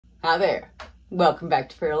Hi there. Welcome back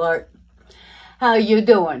to feralart. How you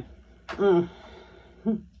doing?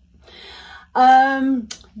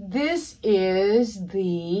 This is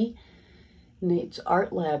the Nate's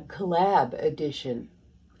Art Lab Collab edition.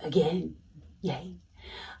 Again. Yay.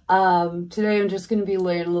 Today I'm just going to be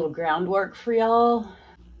laying a little groundwork for y'all.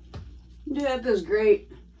 I have this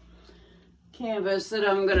great canvas that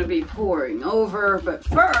I'm going to be pouring over, but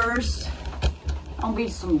first I'll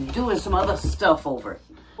be doing some other stuff over it.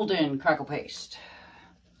 Hold in crackle paste.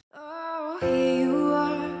 Oh, here you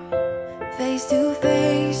are, face to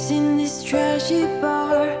face in this trashy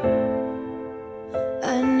bar.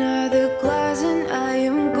 Another glass and I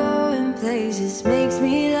am going places. Makes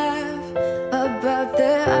me laugh about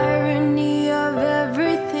the irony of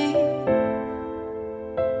everything.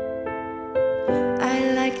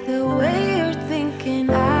 I like the way you're thinking.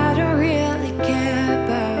 I don't really care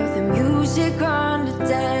about the music on the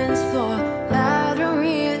dance floor. I don't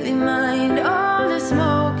really mind all the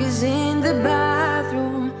smoke is in the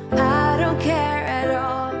bathroom. I don't care at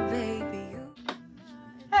all, baby.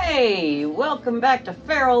 Hey, welcome back to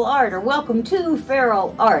feralart, or welcome to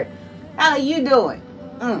feralart. How you doing?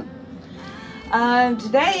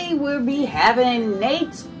 Today we'll be having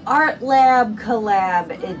Nate's Art Lab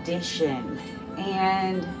Collab edition,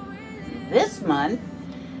 and this month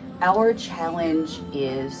our challenge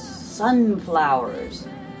is sunflowers.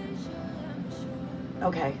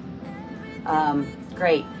 Okay,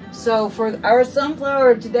 great. So for our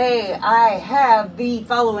sunflower today, I have the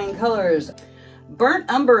following colors: burnt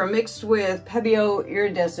umber mixed with Pebeo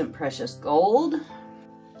iridescent precious gold,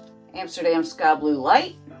 Amsterdam sky blue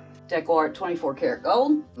light, Deco Art 24 karat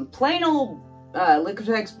gold, plain old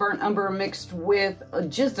Liquitex burnt umber mixed with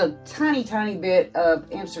just a tiny bit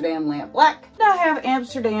of Amsterdam lamp black. And I have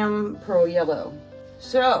Amsterdam pearl yellow.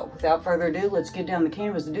 So without further ado, let's get down the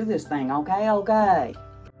canvas and do this thing. Okay.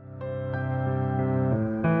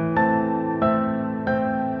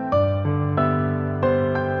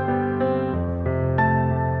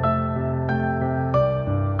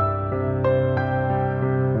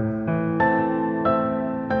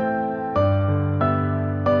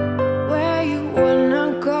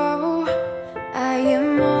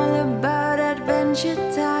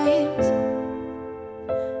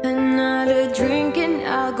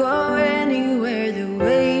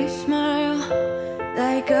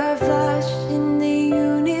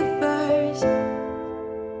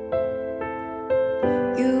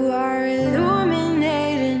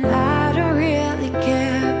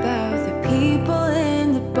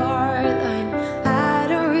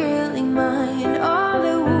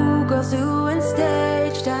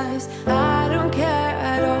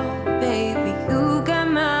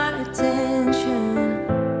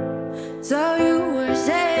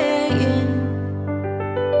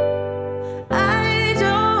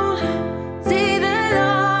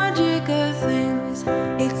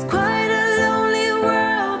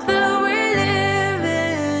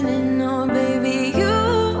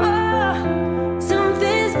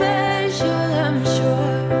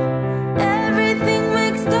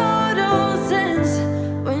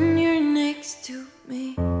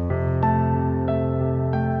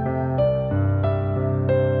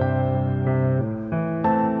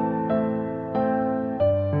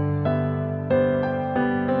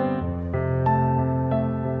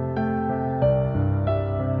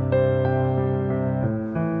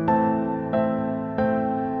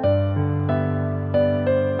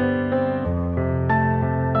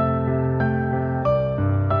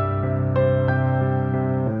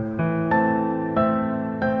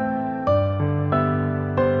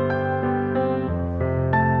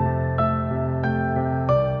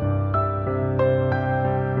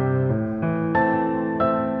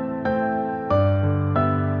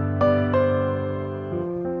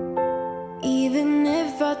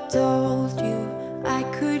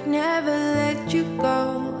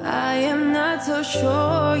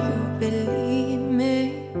 Sure you believe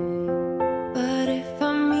me, but if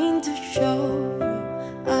I mean to show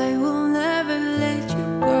you, I will never let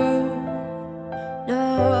you go.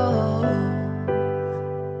 No,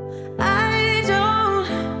 I don't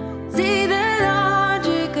see the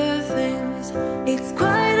logic of things. It's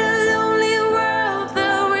quite a lonely world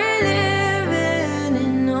that we're living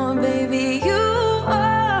in. Oh baby, you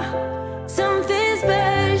are something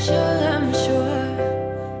special, I'm sure.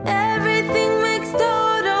 Everything makes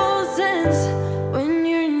total sense when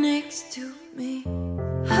you're next to me.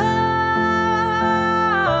 Oh,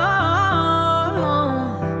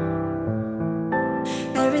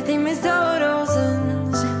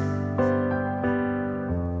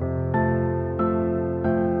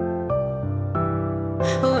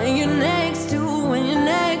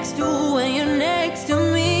 next to when you're next to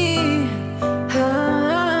me.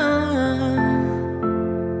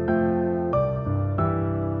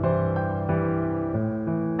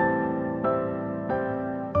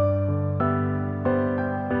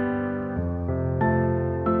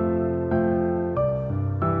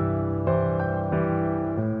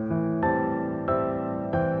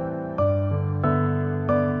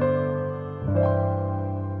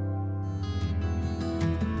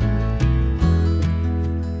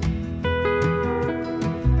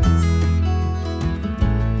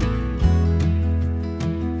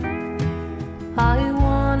 I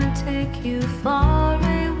wanna take you far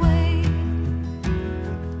away,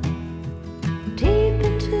 deep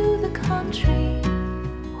into the country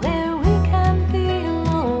where we can be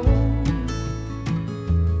alone.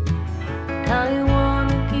 I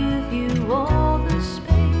wanna give you all the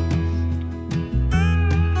space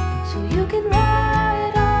so you can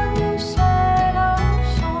write a new set of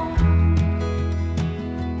songs.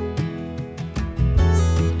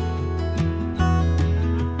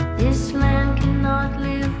 This land cannot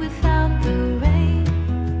live without the rain.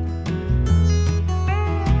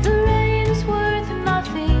 The rain is worth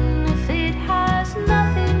nothing if it has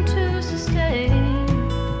nothing to sustain.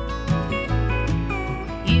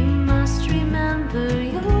 You must remember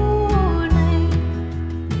your name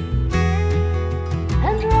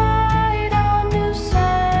and write a new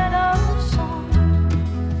set of songs.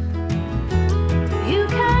 You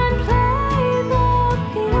can play the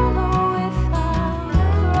piano without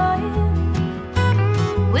crying.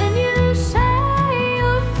 When you say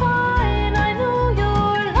you're fine, I know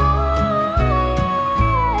you're lying.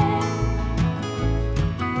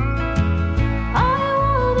 I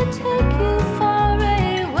wanna take you far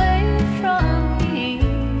away from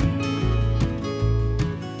here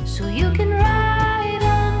so you can write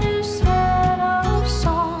a new set of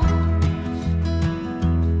songs.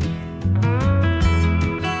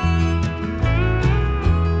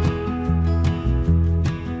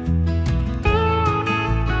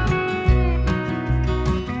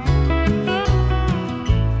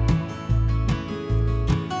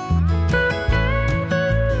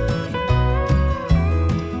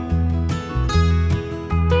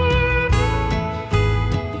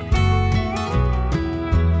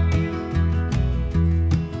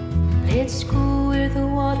 Let's go where the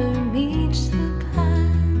water meets the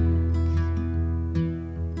pond.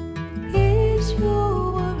 Ease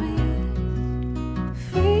your worries,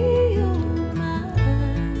 free your mind.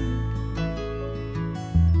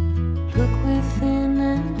 Look within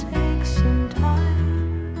and take some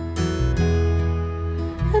time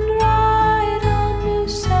and write a new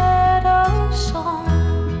set of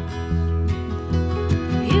songs.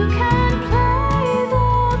 You can play the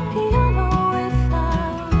piano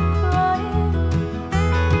without crying.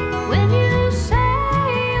 When you say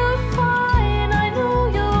you're fine, I know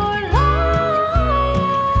you're lying.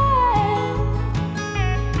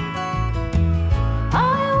 I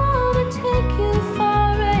wanna take you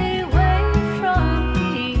far away from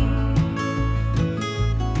here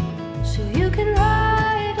so you can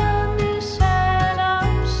write a new set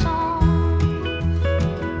of songs.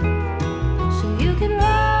 So you can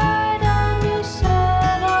write a new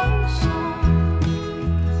set of songs.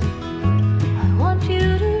 I want you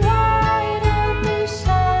to write a new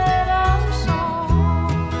set of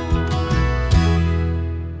songs.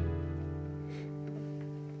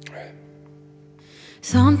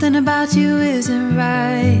 Something about you isn't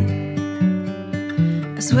right.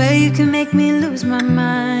 I swear you can make me lose my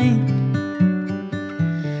mind.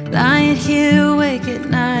 Lying here awake at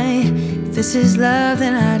night. If this is love,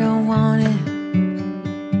 then I don't want it.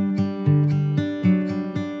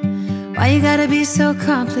 Why you gotta be so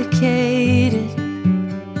complicated?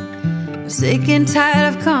 I'm sick and tired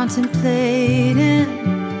of contemplating.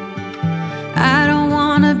 I don't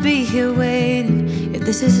wanna be here waiting. If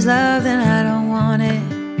this is love, then I don't want it.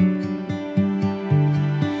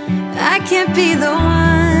 I can't be the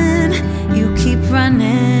one you keep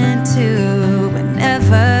running to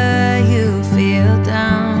whenever you feel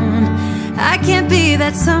down. I can't be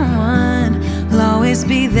that someone who'll always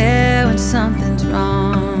be there when something's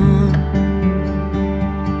wrong.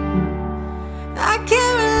 I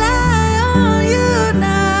can't rely on you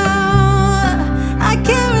now. I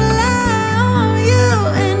can't rely on you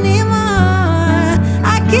anymore.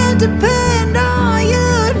 I can't depend on you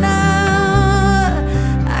now.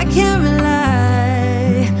 I can't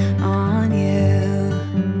rely on you.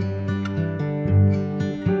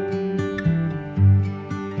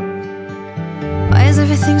 Why is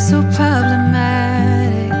everything so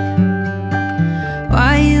problematic? Why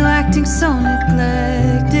are you acting so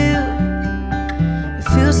neglected? It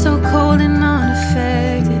feels so cold and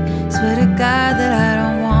unaffected.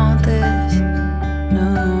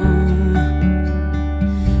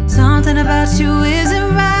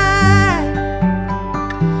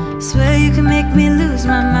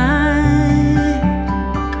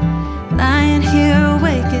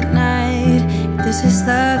 This is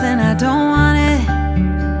love and I don't want it.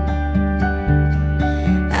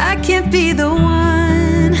 I can't be the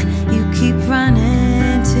one you keep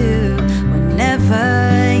running to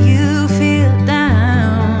whenever you feel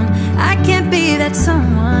down. I can't be that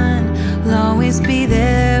someone who'll always be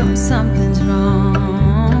there when something's wrong.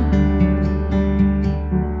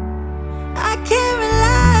 I can't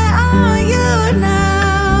rely on you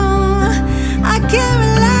now. I can't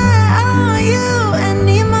rely on you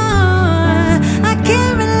anymore. I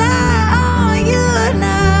can't rely on you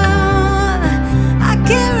now. I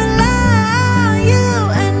can't rely on you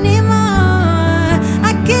anymore.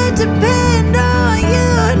 I can't depend on you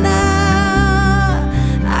now.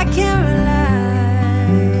 I can't rely.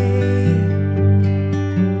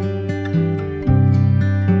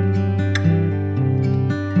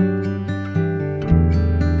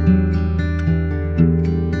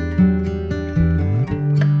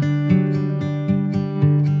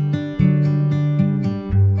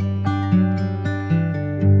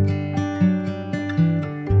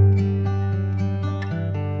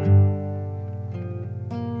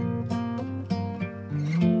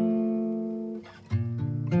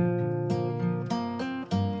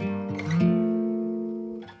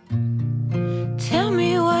 Tell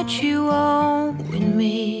me what you want with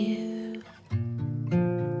me.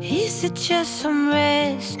 Is it just some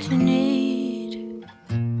rest you need?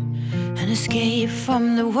 An escape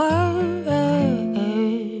from the world?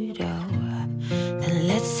 Oh, then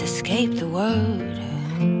let's escape the world.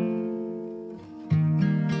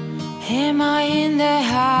 Am I in the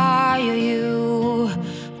high? Are you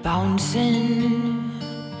bouncing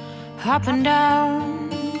up and down,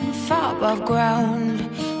 far above ground?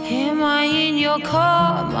 Am I in your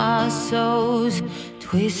car? My soul's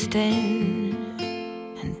twisting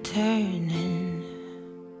and turning.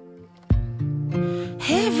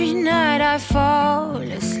 Every night I fall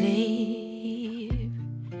asleep.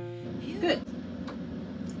 Good.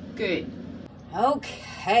 Good.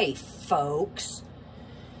 Okay, folks.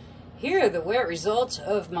 Here are the wet results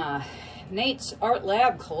of my Nate's Art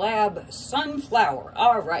Lab Collab Sunflower.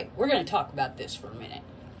 All right, we're going to talk about this for a minute.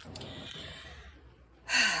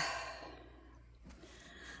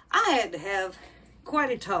 I had to have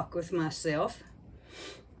quite a talk with myself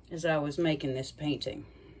as I was making this painting.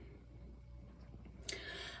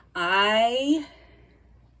 I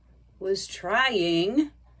was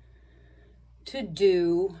trying to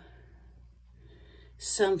do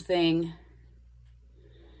something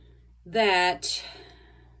that,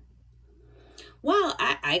 while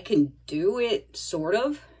I can do it, sort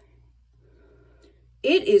of,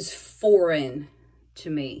 it is foreign to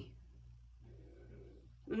me.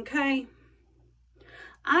 Okay?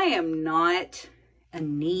 I am not a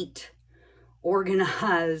neat,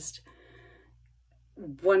 organized,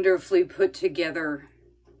 wonderfully put together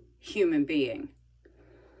human being.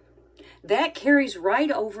 That carries right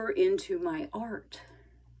over into my art.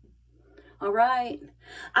 All right?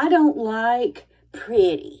 I don't like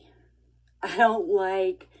pretty. I don't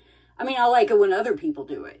like, I mean, I like it when other people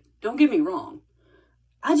do it. Don't get me wrong.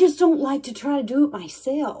 I just don't like to try to do it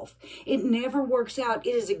myself. It never works out.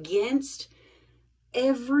 It is against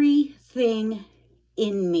everything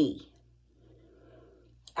in me.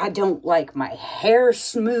 I don't like my hair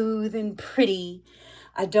smooth and pretty.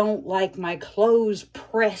 I don't like my clothes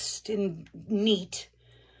pressed and neat.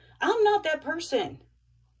 I'm not that person.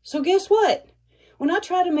 So guess what? When I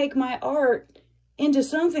try to make my art into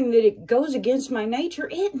something that it goes against my nature,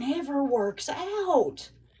 it never works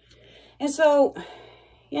out. And so,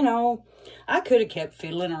 you know, I could have kept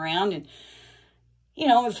fiddling around and, you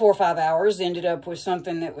know, in 4 or 5 hours ended up with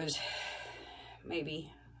something that was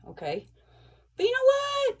maybe okay. But you know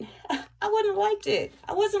what? I wouldn't have liked it.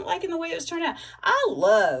 I wasn't liking the way it was turned out. I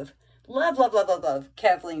love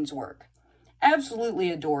Kathleen's work. Absolutely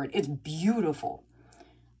adore it. It's beautiful.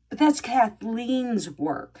 But that's Kathleen's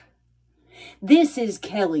work. This is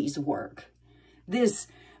Kelly's work. This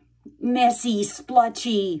messy,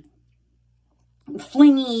 splotchy,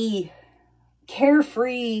 flingy,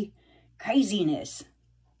 carefree craziness.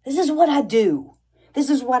 This is what I do. This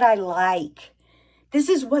is what I like. This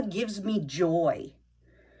is what gives me joy.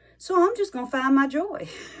 So I'm just going to find my joy.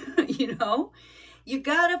 You know, you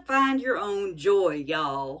got to find your own joy,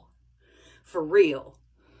 y'all. For real.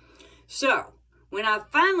 So when I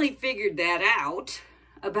finally figured that out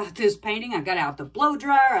about this painting, I got out the blow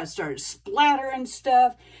dryer. I started splattering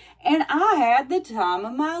stuff. And I had the time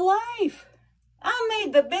of my life. I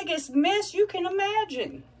made the biggest mess you can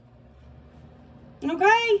imagine.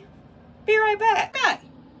 Okay? Be right back. Okay.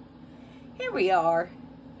 Here we are.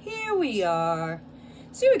 Here we are.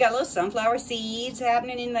 See, we got little sunflower seeds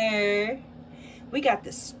happening in there. We got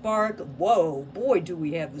the sparkle. Whoa, boy, do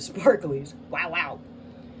we have the sparklies. Wow, wow.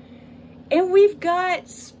 And we've got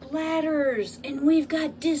splatters, and we've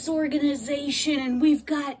got disorganization, and we've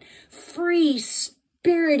got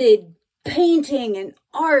free-spirited painting and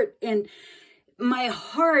art, and my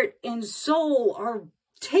heart and soul are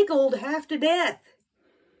tickled half to death.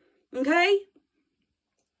 Okay?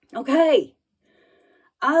 Okay.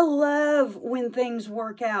 I love when things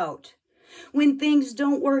work out. When things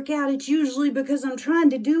don't work out, it's usually because I'm trying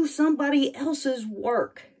to do somebody else's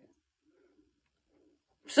work.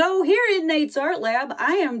 So here in Nate's Art Lab,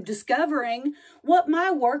 I am discovering what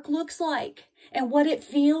my work looks like and what it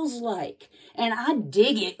feels like. And I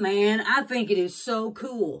dig it, man. I think it is so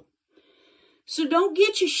cool. So don't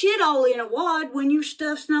get your shit all in a wad when your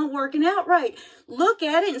stuff's not working out right. Look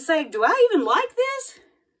at it and say, do I even like this?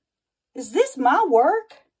 Is this my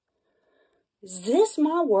work? Is this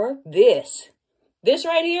my work? This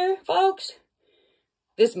right here, folks,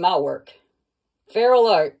 this is my work. Feral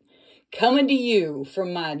art coming to you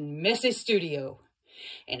from my messy studio.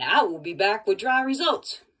 And I will be back with dry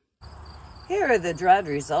results. Here are the dried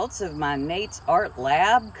results of my Nate's Art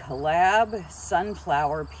Lab Collab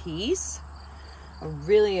sunflower piece. I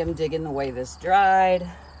really am digging the way this dried.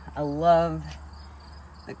 I love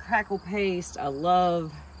the crackle paste. I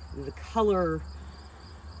love the color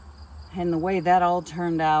and the way that all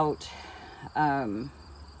turned out.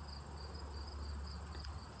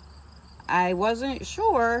 I wasn't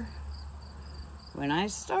sure when I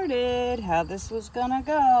started how this was gonna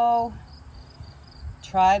go.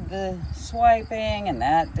 Tried the swiping and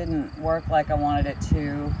that didn't work like I wanted it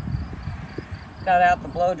to. Got out the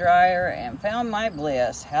blow dryer and found my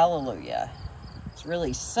bliss. Hallelujah. It's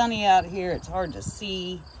really sunny out here. It's hard to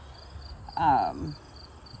see.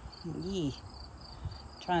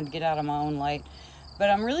 Trying to get out of my own light. But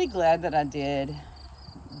I'm really glad that I did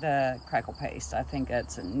the crackle paste. I think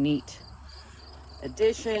that's a neat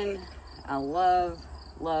addition. I love,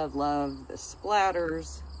 love, love the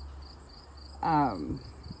splatters. And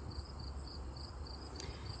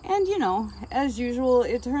you know, as usual,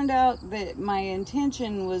 it turned out that my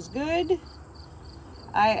intention was good.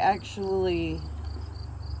 I actually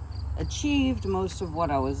achieved most of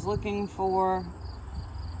what I was looking for.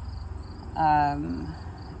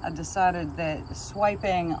 I decided that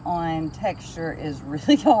swiping on texture is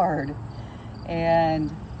really hard,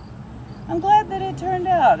 and I'm glad that it turned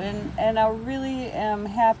out, and I really am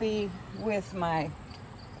happy with my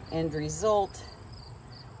end result,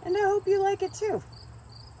 and I hope you like it too.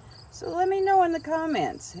 So let me know in the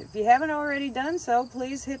comments. If you haven't already done so,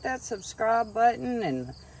 please hit that subscribe button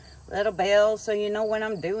and little bell so you know when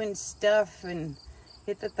I'm doing stuff, and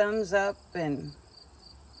hit the thumbs up, and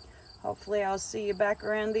hopefully I'll see you back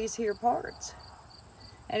around these here parts.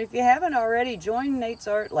 And if you haven't already, join Nate's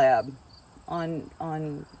Art Lab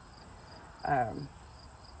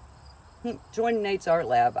join Nate's Art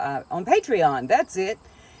Lab on Patreon. That's it.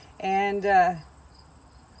 And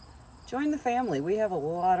join the family. We have a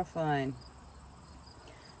lot of fun.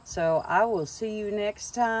 So I will see you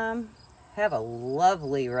next time. Have a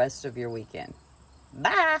lovely rest of your weekend.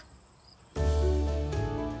 Bye.